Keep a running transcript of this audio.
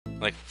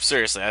Like,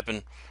 seriously, I've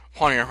been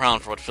wandering around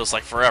for what feels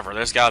like forever.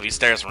 There's gotta be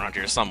stairs around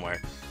here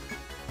somewhere.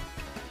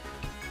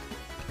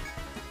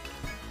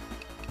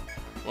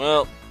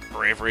 Well,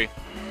 bravery.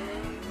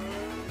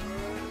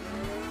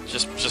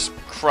 Just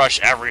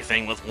crush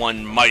everything with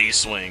one mighty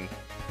swing.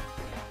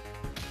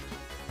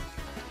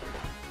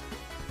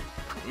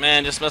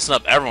 Man, just messing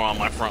up everyone on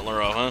my front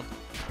row, huh?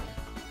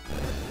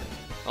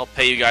 I'll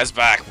pay you guys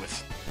back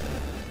with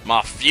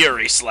my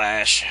Fury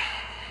Slash.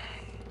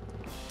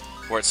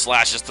 Where it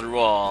slashes through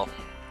all.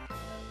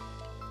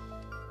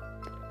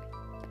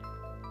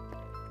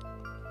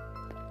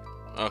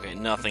 Okay,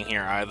 nothing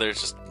here either.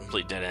 It's just a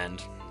complete dead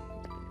end.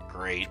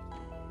 Great.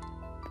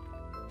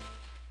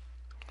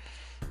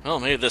 Well,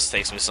 maybe this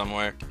takes me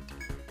somewhere.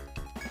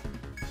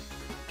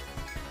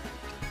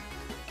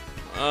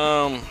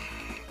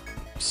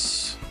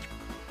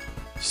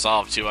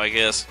 Solve 2, I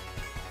guess.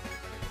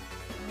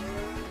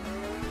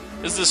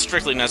 Is this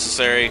strictly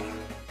necessary?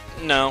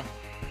 No.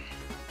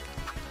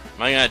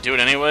 Am I gonna do it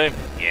anyway?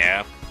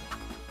 Yeah.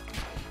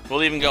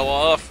 Will it even go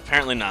off?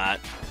 Apparently not.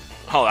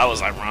 Oh, that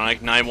was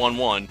ironic.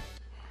 911.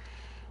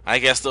 I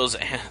guess those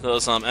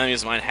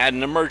enemies of mine had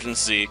an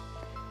emergency.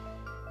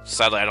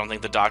 Sadly, I don't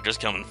think the doctor's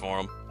coming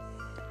for them.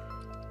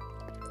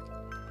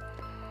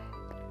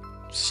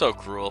 So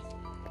cruel.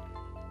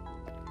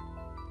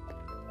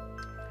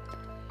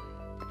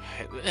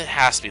 It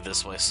has to be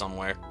this way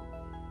somewhere.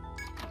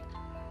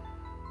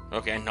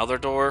 Okay, another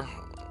door.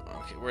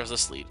 Okay, where's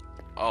this lead?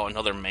 Oh,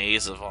 another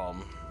maze of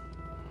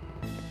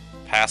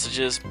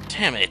passages.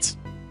 Damn it!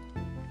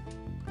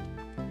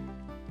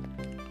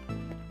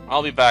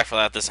 I'll be back for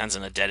that. This ends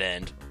in a dead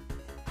end.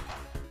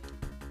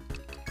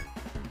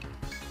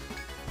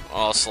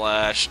 All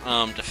slash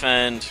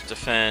defend,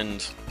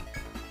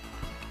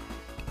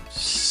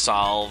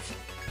 solve.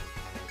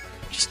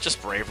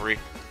 Just bravery.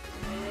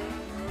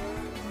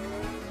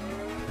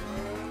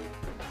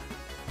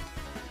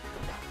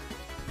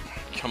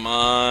 Come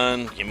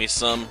on, give me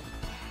some.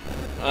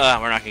 We're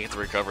not gonna get the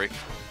recovery.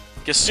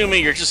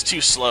 Kasumi, you're just too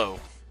slow.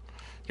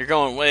 You're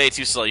going way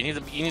too slow. You need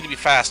to be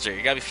faster.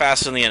 You gotta be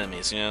faster than the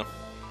enemies, you know.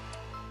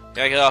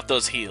 Gotta get off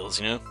those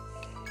heels, you know.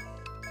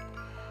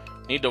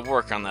 Need to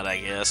work on that, I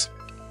guess.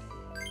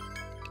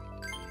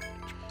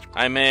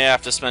 I may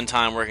have to spend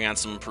time working on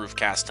some improved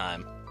cast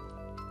time.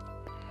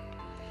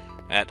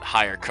 At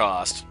higher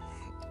cost.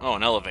 Oh,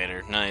 an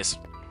elevator. Nice.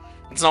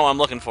 That's not what I'm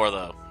looking for,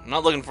 though. I'm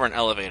not looking for an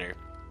elevator.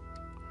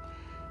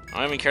 I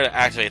don't even care to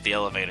activate the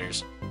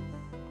elevators.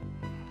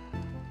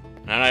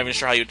 And I'm not even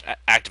sure how you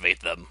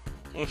activate them.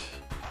 Oof.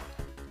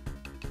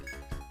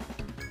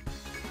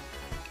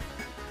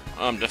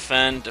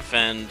 Defend.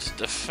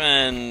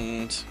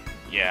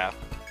 Yeah.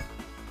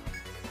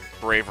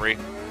 Bravery.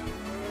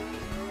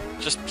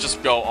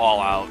 Just go all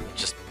out.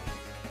 Just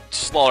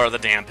slaughter the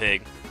damn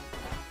pig.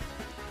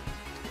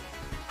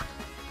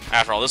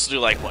 After all, this will do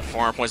like, what,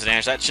 400 points of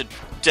damage? That should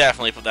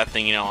definitely put that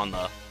thing, you know, on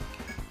the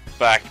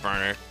back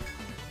burner.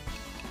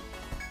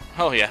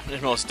 Oh yeah,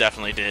 it most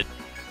definitely did.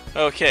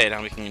 Okay,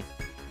 now we can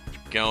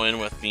go in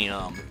with the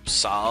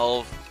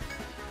solve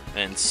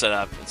and set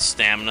up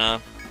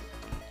stamina.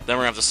 Then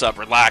we're gonna have to set up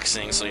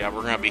relaxing, so yeah,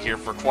 we're gonna be here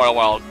for quite a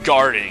while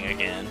guarding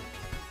again.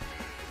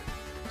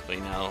 But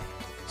you know,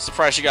 it's the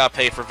price you gotta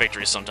pay for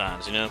victory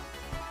sometimes, you know?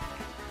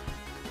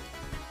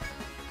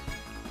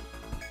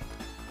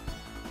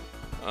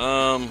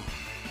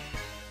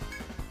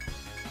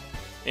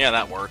 Yeah,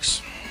 that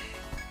works.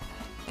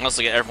 Unless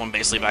I get everyone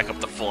basically back up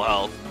to full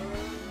health.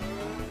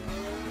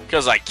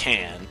 Because I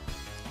can.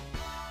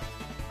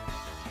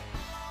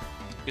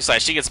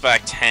 Besides, she gets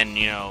back 10,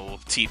 you know,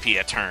 TP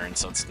a turn,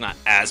 so it's not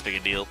as big a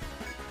deal.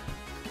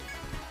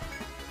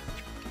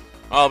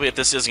 Albeit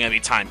this is going to be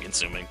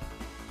time-consuming.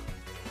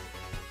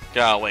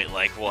 Gotta wait,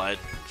 like, what,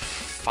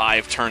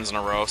 5 turns in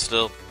a row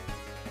still?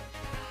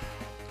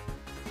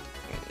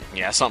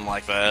 Yeah, something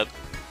like that.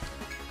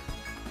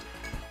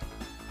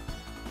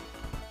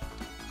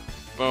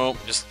 Boom,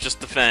 just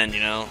defend, you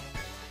know.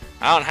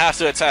 I don't have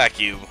to attack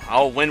you.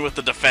 I'll win with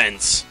the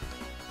defense.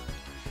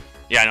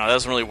 Yeah, no, that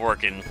doesn't really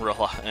work in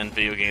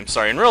video games.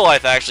 Sorry, in real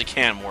life, that actually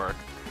can work.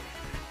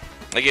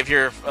 Like, if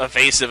you're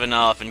evasive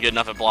enough and good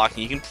enough at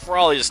blocking, you can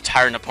probably just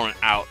tire an opponent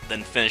out,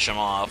 then finish them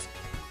off.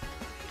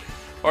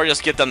 Or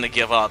just get them to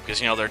give up, because,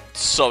 you know, they're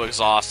so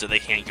exhausted they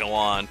can't go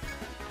on.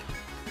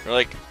 They're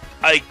like,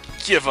 I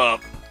give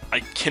up. I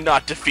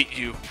cannot defeat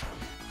you,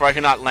 for I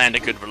cannot land a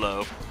good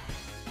blow.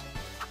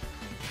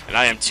 And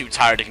I am too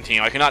tired to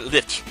continue. I cannot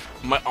lift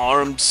my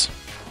arms.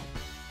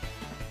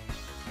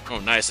 Oh,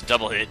 nice, a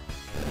double hit.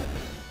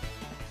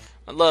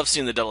 I love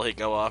seeing the double hit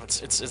go off.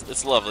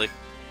 It's lovely.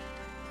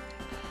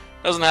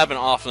 Doesn't happen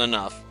often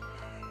enough.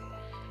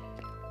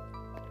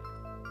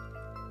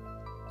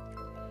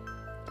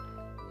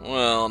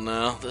 Well,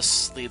 no,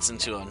 this leads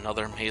into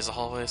another maze of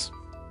hallways.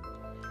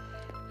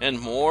 And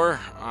more?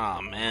 Aw,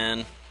 oh,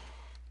 man.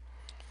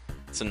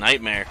 It's a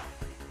nightmare.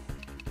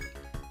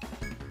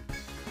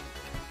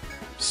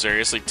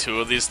 Seriously, 2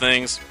 of these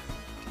things?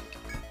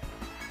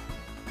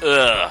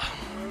 Ugh.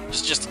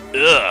 Just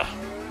ugh.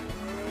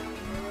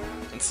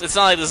 It's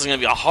not like this is gonna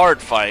be a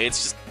hard fight,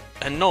 it's just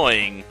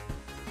annoying.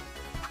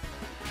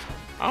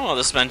 I don't want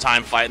to spend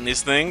time fighting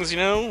these things, you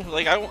know?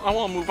 Like, I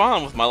want to move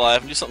on with my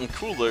life and do something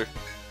cooler.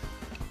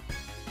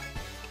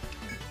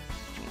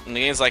 And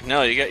the game's like,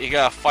 no, you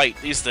gotta fight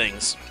these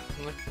things.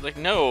 Like,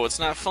 no, it's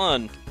not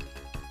fun.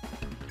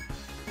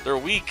 They're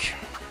weak.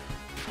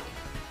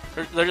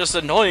 They're just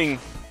annoying.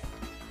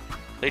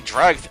 They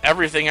drag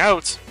everything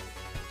out.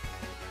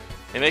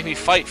 They make me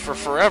fight for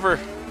forever.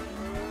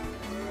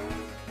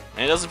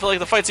 And it doesn't feel like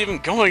the fight's even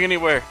going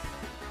anywhere.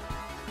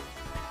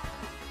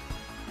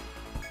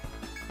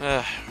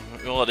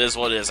 Well, it is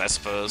what it is, I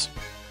suppose.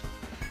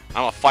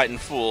 I'm a fighting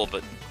fool,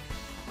 but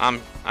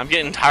I'm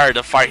getting tired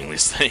of fighting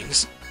these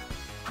things.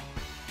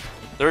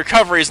 The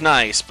recovery's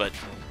nice, but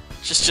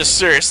just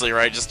seriously,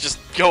 right? Just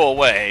go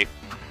away.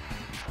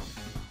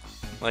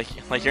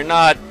 Like you're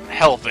not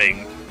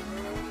helping.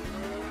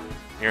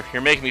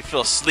 You're making me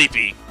feel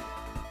sleepy.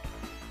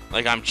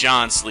 Like I'm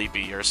John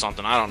Sleepy or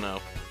something, I don't know.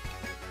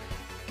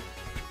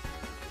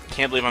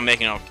 Can't believe I'm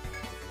making a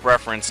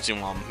reference to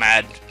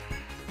Mad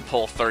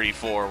Pull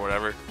 34 or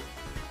whatever.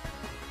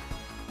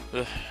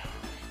 Ugh.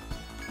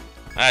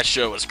 That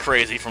show was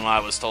crazy from what I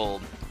was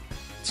told.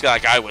 It's got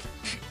a guy with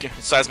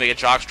decides to make a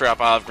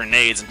jockstrap out of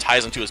grenades and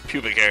ties them to his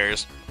pubic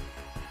hairs.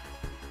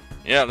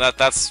 Yeah,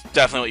 that's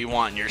definitely what you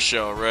want in your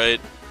show,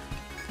 right?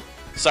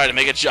 Decided to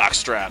make a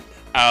jockstrap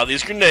out of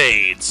these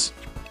grenades.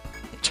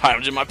 Tie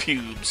them to my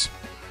pubes.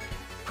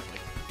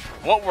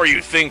 Like, what were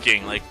you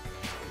thinking? Like,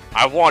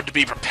 I wanted to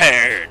be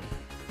prepared.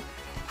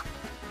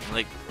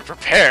 Like,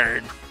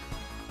 prepared?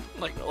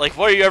 Like,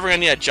 what are you ever gonna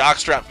need a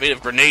jockstrap made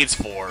of grenades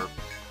for?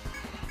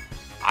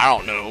 I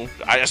don't know.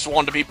 I just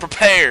wanted to be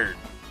prepared.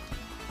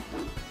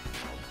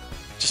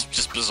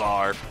 Just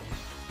bizarre.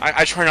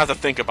 I try not to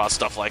think about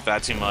stuff like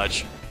that too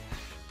much.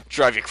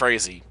 Drive you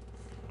crazy.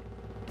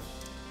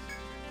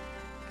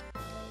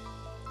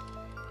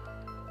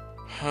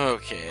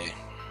 Okay.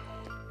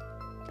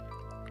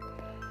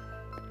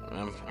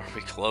 Are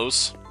we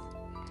close?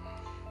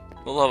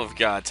 For the love of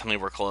God, tell me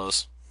we're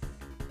close.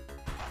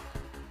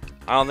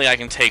 I don't think I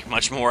can take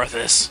much more of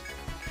this.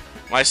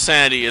 My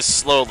sanity is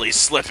slowly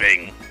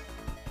slipping.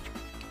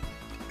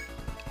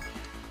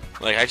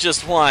 Like, I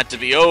just want it to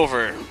be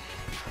over.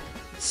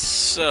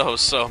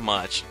 So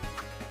much.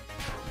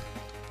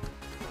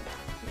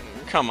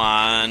 Come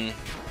on.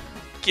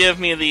 Give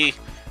me the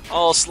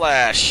all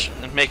slash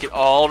and make it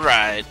all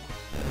right.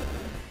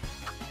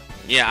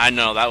 Yeah, I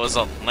know, that was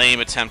a lame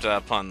attempt at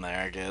a pun there,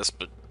 I guess,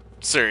 but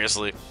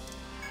seriously.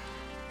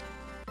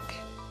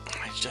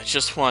 I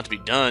just want it to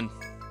be done.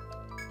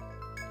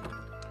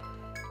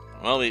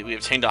 Well, we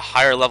obtained a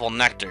higher level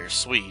nectar.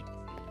 Sweet.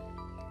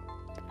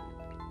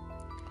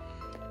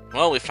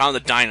 Well, we found the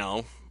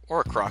dino.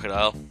 Or a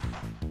crocodile.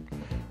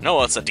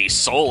 No, it's a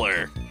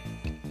Desouler.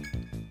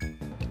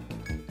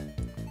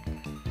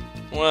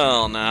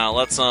 Well, now,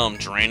 let's,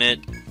 drain it.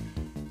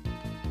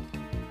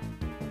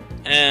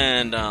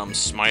 And,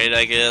 smite it,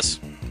 I guess.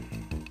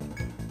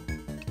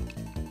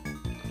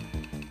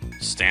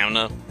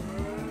 Stamina.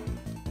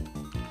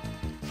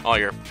 Oh,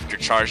 you're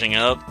charging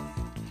up?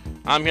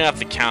 I'm gonna have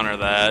to counter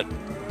that.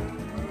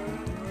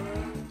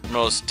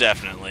 Most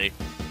definitely.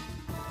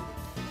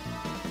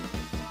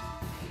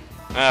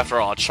 After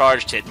all, a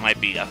charged hit might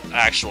be an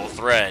actual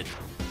threat.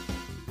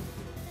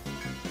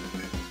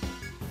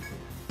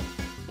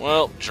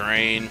 Well,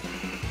 drain.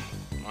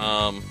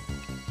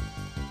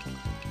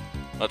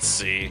 Let's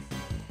see.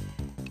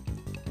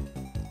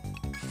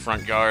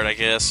 Front guard, I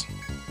guess.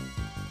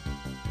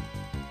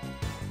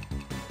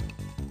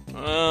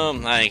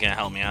 That ain't gonna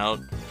help me out.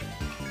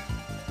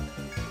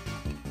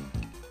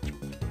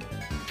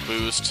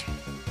 Boost.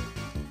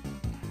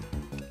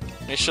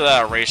 Make sure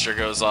that erasure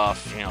goes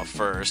off, you know,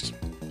 first.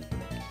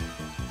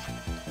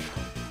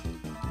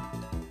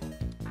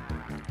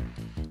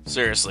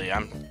 Seriously,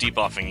 I'm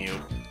debuffing you.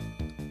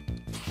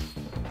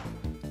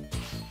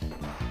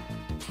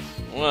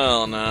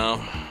 Well,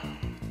 no.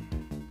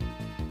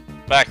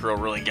 Back row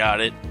really got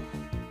it.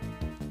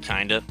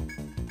 Kinda.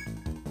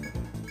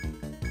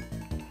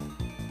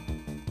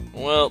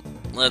 Well,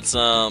 let's,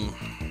 guard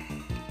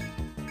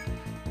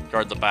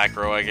the back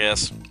row, I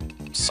guess.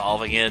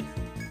 Solving it.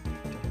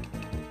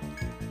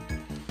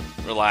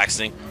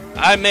 Relaxing.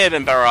 I may have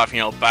been better off, you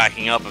know,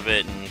 backing up a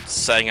bit and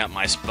setting up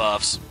my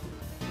buffs.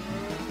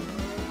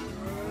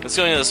 Because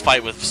going into this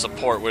fight with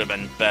support would have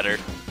been better.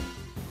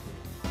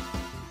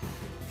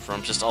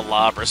 From just a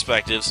lot of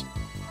perspectives.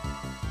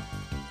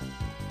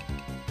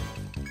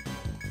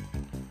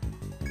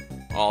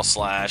 All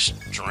slash,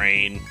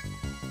 drain,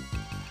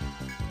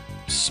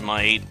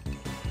 smite.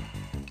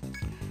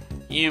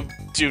 You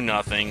do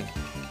nothing.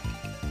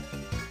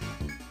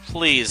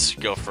 Please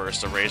go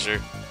first,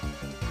 Eraser.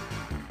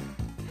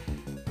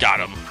 Got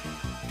him.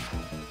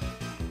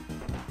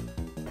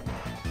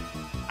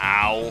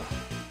 Ow.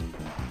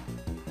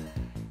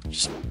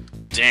 Just,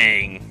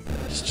 dang.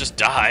 Just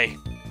die.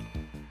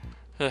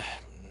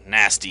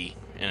 Nasty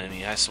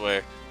enemy, I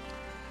swear.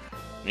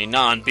 I mean,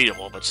 not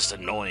unbeatable, but just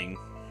annoying.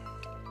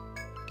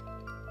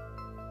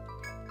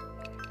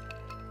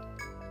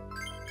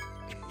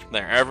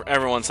 There,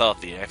 everyone's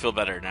healthy. I feel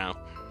better now.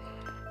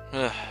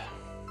 Now,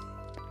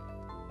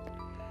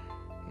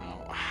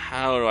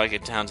 how do I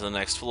get down to the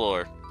next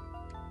floor?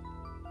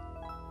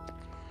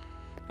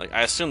 Like,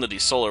 I assume the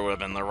Desouler would have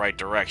been the right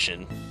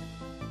direction.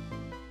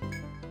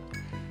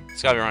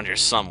 It's gotta be around here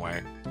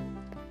somewhere.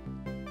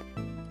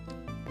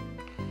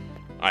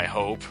 I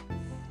hope.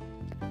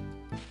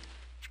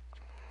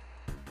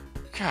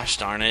 Gosh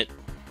darn it.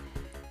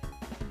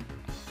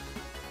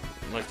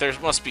 Like, there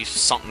must be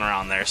something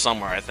around there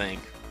somewhere, I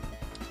think.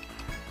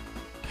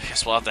 I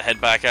guess we'll have to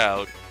head back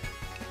out.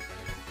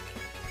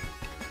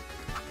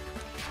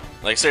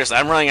 Like, seriously,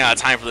 I'm running out of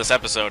time for this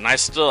episode, and I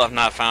still have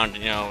not found,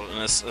 you know,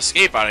 an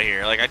escape out of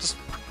here. Like, I just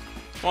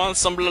want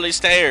some bloody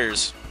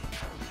stairs.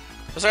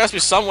 There has to be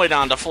some way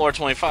down to floor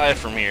 25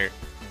 from here.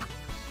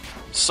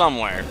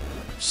 Somewhere.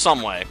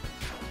 Some way.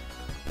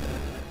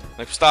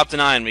 Like, stop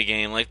denying me,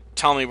 game. Like,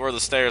 tell me where the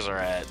stairs are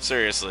at.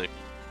 Seriously.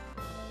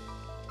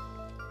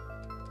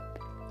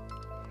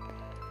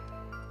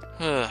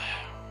 Yeah,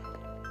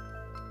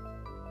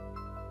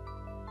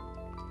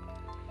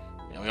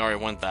 we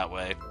already went that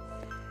way.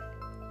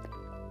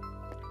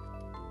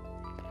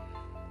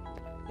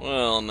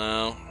 Well,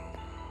 no.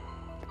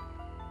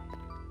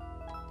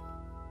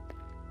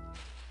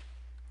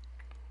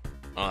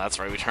 Oh, that's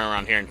right. We turn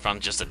around here and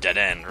found just a dead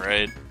end,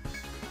 right?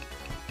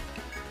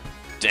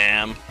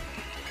 Damn.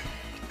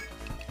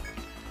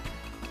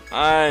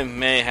 I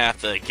may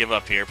have to give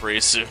up here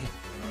pretty soon.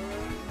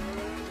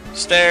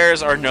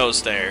 Stairs or no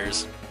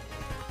stairs.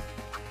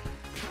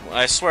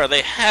 I swear,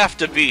 they have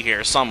to be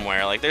here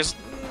somewhere. Like, there's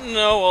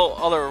no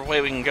other way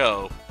we can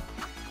go.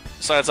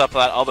 Besides up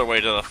that other way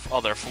to the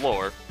other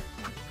floor.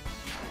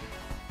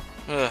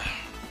 Ugh.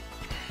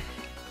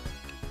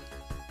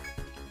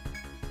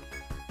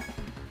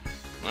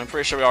 I'm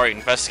pretty sure we already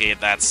investigated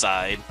that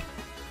side.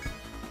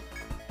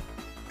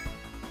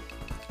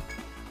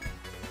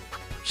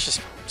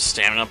 Just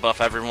stamina buff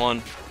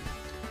everyone.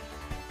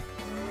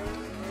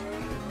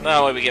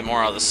 That way we get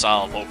more out of the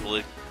solve,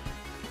 hopefully.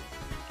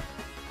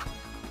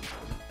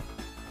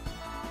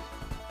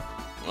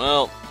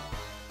 Well,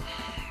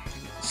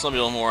 some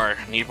people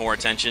need more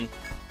attention.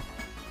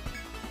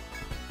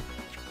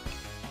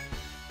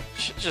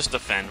 Just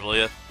defend, will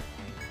ya?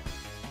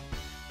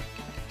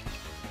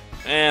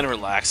 And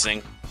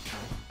relaxing.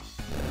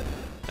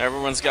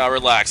 Everyone's gotta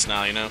relax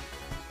now, you know?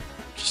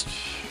 Just...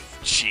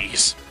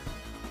 jeez.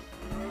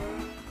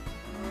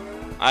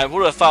 I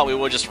would have thought we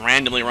would just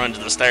randomly run to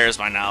the stairs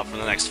by now from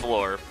the next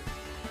floor.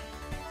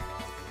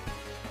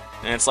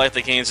 And it's like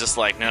the game's just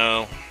like,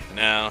 no,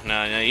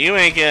 you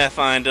ain't gonna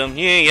find them.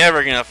 You ain't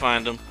ever gonna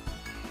find them.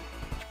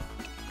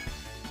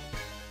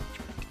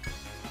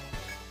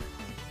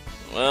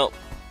 Well,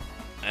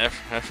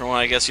 everyone,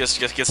 I guess, just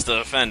gets to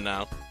defend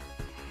now.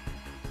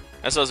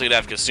 I suppose we'd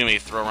have Kasumi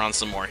throw around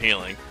some more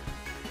healing.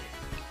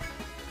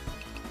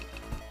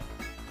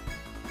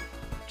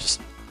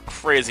 Just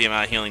crazy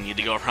amount of healing you need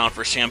to go around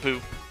for Shampoo.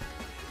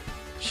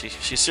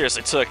 She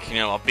seriously took, you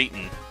know, a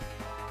beating.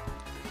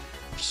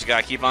 Just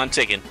gotta keep on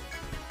ticking.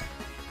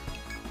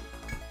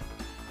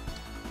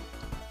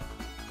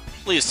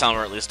 Please tell me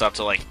we're at least up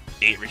to like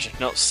 8 regen.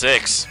 No,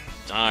 6.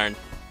 Darn.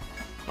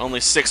 Only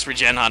 6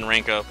 regen on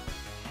Renko.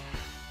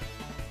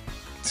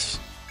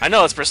 I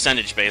know it's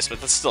percentage based,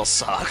 but that still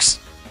sucks.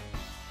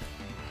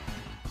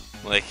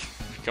 Like,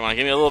 come on,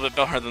 give me a little bit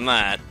better than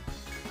that.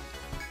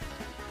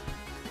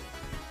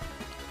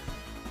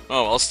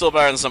 Oh, well, still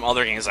better than some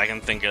other games I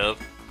can think of.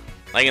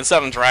 Like in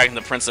 7 Dragon,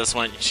 the princess,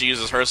 when she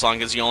uses her song,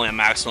 gives you only a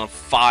maximum of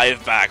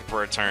 5 back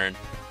per turn.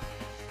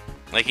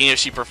 Like, even if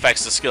she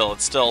perfects the skill,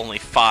 it's still only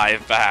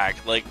 5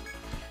 back. Like,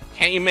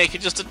 can't you make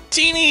it just a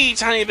teeny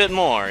tiny bit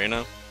more, you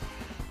know?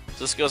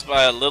 This goes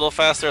by a little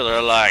faster,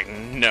 they're like,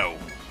 no.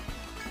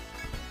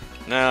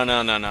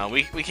 No.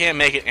 We can't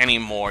make it any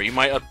more. You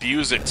might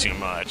abuse it too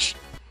much.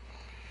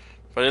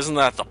 But isn't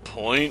that the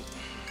point?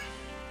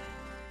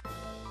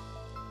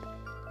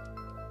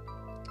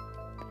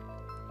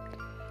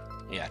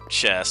 Yeah,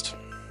 chest.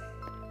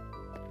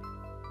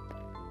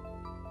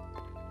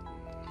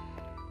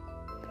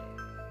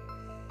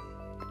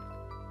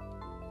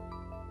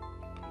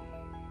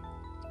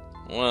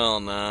 Well,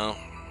 no.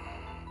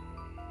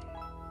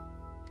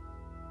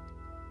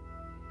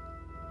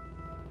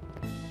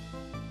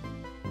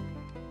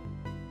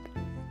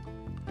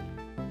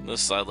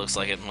 This side looks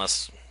like it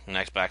must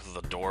connect back to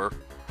the door.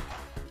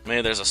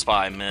 Maybe there's a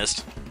spot I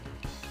missed.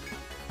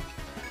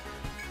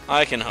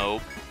 I can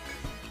hope.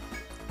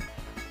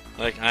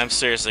 Like, I'm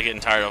seriously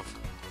getting tired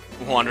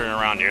of wandering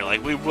around here.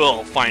 Like, we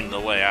will find the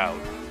way out.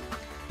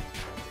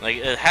 Like,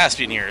 it has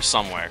to be near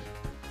somewhere.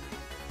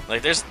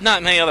 Like, there's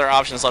not many other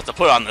options left to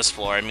put on this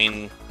floor. I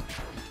mean,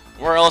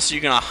 where else are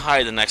you gonna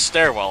hide the next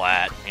stairwell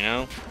at, you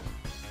know?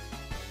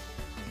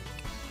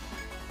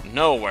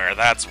 Nowhere,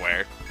 that's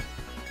where.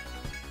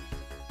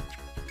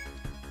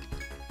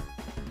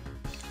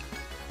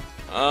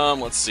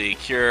 Let's see.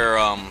 Cure,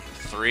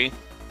 3.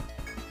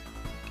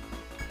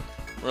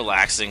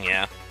 Relaxing,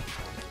 yeah.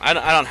 I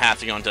don't have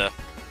to go into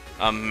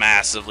a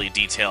massively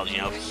detailed, you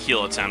know,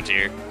 heal attempt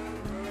here.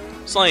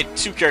 There's only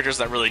 2 characters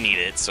that really need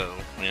it, so,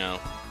 you know,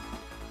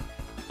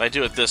 if I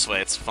do it this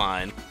way, it's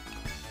fine.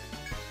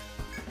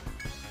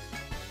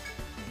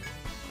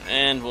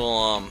 And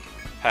we'll,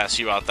 pass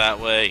you out that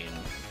way, and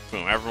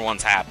boom,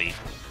 everyone's happy.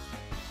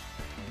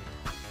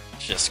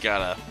 Just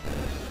gotta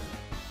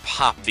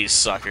pop these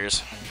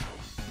suckers.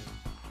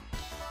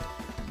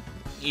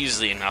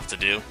 Easily enough to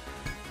do.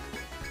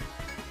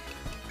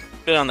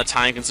 Bit on the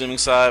time-consuming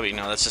side, but, you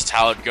know, that's just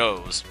how it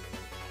goes.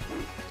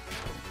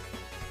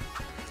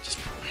 Just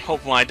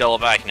hope when I double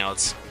back, you know,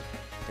 it's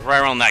right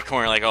around that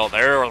corner, like, oh,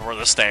 there were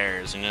the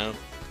stairs, you know?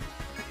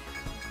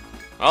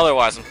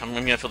 Otherwise, I'm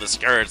gonna feel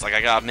discouraged, like,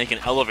 I gotta make an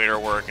elevator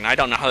work, and I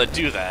don't know how to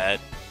do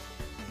that.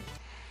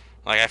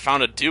 Like, I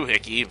found a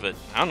doohickey, but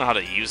I don't know how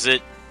to use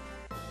it.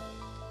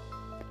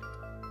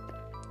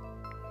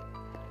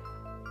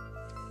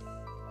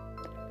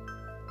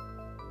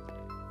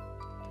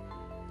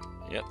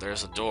 Yep,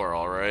 there's a door,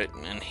 alright.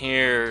 And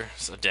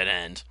here's a dead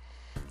end.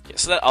 Yeah,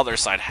 so that other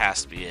side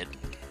has to be it.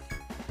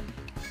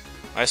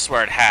 I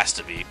swear it has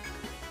to be.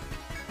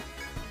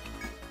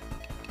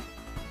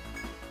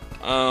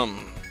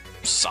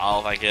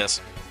 Solve, I guess.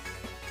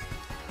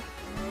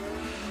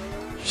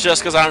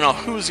 Just because I don't know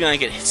who's gonna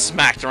get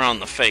smacked around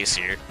the face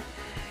here.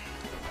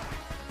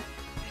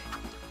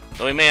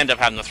 So we may end up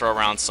having to throw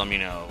around some, you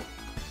know,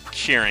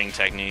 curing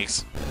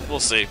techniques. We'll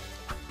see.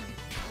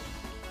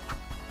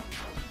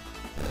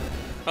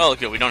 Oh,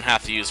 good, we don't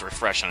have to use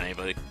refresh on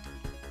anybody.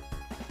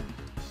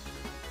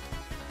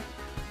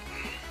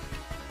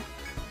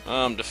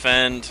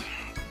 Defend.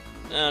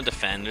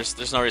 Defend.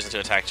 There's no reason to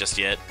attack just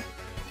yet.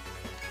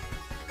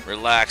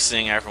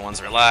 Relaxing,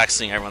 everyone's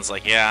relaxing, everyone's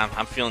like, yeah,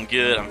 I'm feeling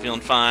good, I'm feeling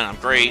fine, I'm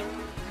great.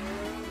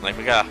 Like,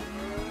 we gotta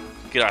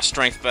get our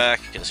strength back,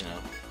 because, you know,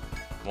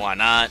 why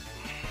not?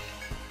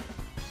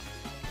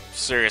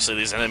 Seriously,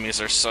 these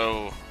enemies are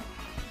so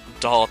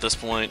dull at this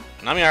point.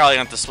 And I mean, I really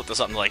have to split this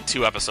up into, like,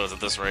 2 episodes at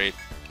this rate.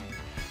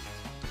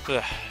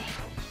 I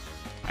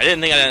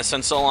didn't think I'd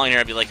spend so long here,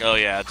 I'd be like, oh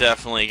yeah,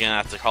 definitely gonna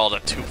have to call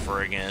it a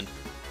twofer again.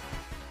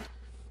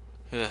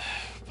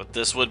 But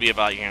this would be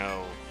about, you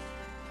know,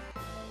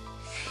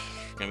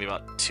 gonna be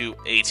about 2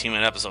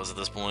 18-minute episodes at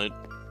this point.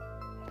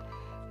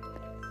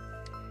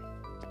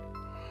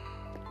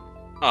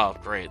 Oh,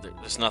 great,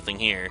 there's nothing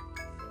here.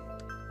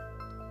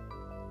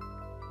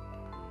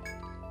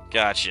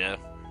 Gotcha.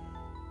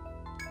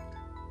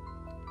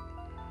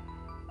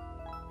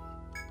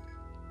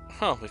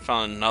 Oh, we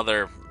found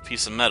another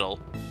piece of metal.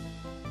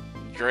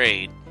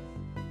 Great.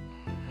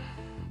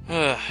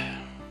 I'm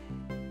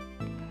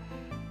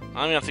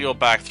gonna have to go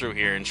back through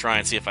here and try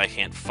and see if I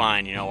can't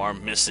find, you know, our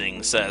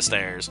missing set of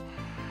stairs.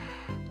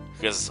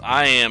 Because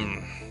I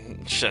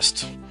am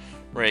just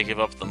ready to give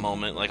up at the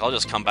moment. Like, I'll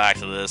just come back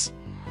to this.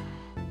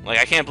 Like,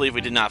 I can't believe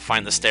we did not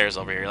find the stairs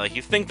over here. Like,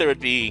 you'd think there would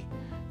be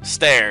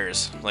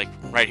stairs, like,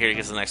 right here to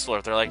get to the next floor.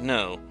 If they're like,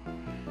 no.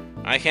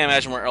 I can't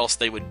imagine where else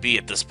they would be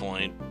at this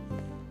point.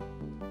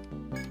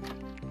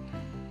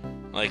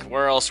 Like,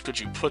 where else could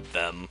you put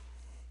them?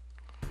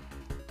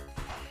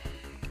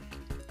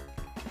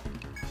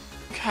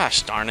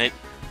 Gosh darn it.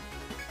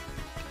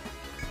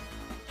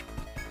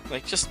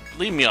 Like, just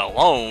leave me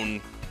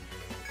alone.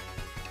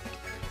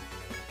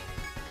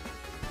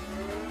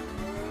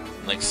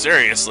 Like,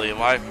 seriously,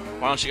 why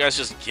don't you guys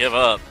just give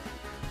up?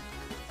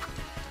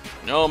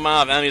 No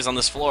amount of enemies on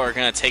this floor are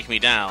gonna take me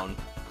down.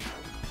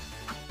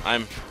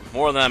 I'm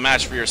more than a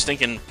match for your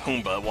stinking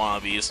Pumbaa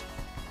wannabes.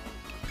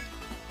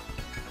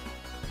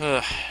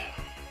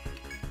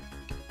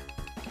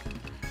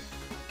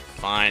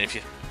 Fine, if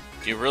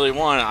you really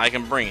want it, I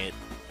can bring it.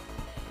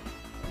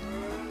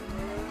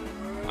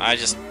 I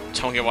just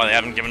don't get why they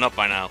haven't given up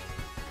by now.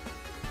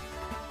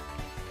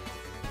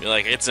 You're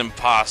like, it's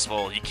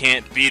impossible. You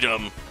can't beat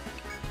them.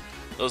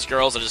 Those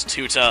girls are just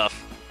too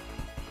tough.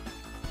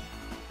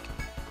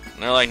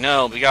 And they're like,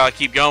 no, we gotta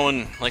keep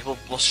going. Like,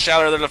 we'll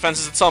shatter their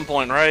defenses at some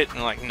point, right? And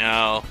they're like,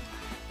 no.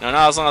 No,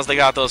 not as long as they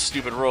got those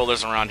stupid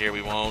rollers around here,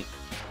 we won't.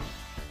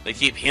 They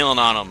keep healing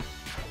on them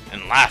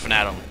and laughing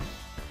at them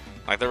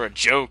like they're a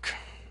joke.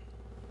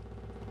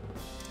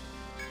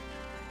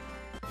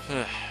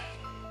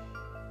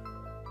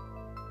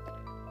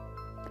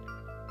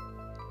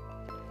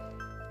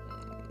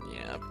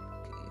 Yeah,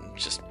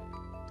 just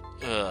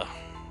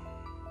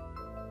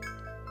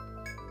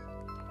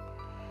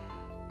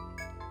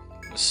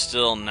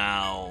still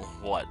now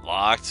what,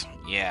 locked?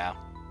 Yeah.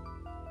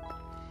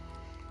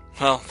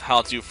 Well,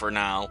 that'll do for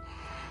now.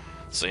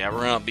 So yeah,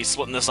 we're gonna be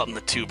splitting this up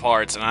into 2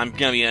 parts, and I'm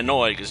gonna be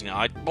annoyed because, you know,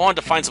 I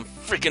wanted to find some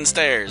freaking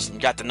stairs and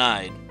got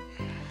denied.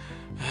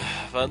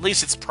 But at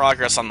least it's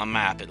progress on the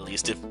map, at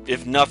least.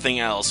 If nothing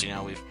else, you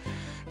know, we've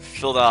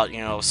filled out, you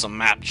know, some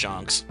map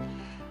chunks.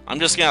 I'm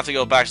just gonna have to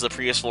go back to the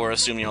previous floor,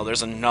 assume, you know,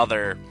 there's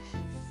another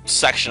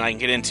section I can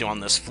get into on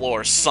this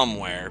floor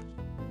somewhere.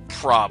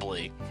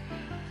 Probably.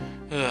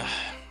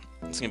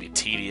 It's gonna be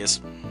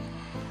tedious.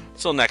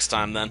 Till next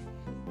time, then.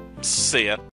 See ya.